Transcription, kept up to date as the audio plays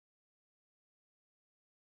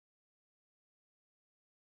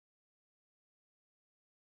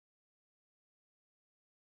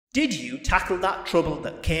Did you tackle that trouble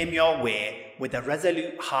that came your way with a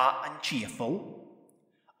resolute heart and cheerful?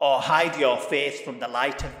 Or hide your face from the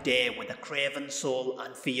light of day with a craven soul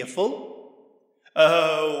and fearful?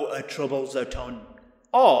 Oh, a trouble's a ton,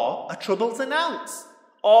 or a trouble's an ounce,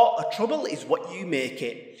 or a trouble is what you make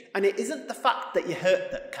it, and it isn't the fact that you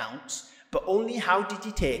hurt that counts, but only how did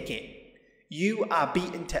you take it. You are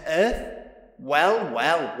beaten to earth? Well,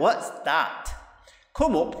 what's that?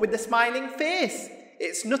 Come up with a smiling face.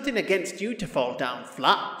 It's nothing against you to fall down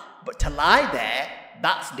flat, but to lie there,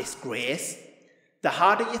 that's disgrace. The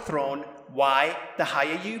harder you're thrown, why, the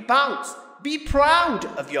higher you bounce. Be proud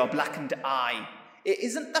of your blackened eye. It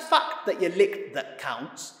isn't the fact that you licked that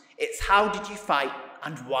counts, it's how did you fight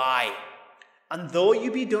and why. And though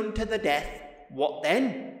you be done to the death, what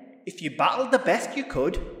then? If you battled the best you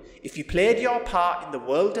could, if you played your part in the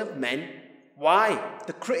world of men, why,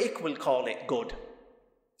 the critic will call it good.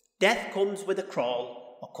 Death comes with a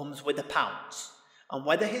crawl or comes with a pounce, and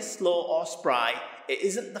whether he's slow or spry, it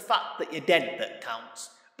isn't the fact that you're dead that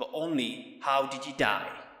counts, but only how did you die.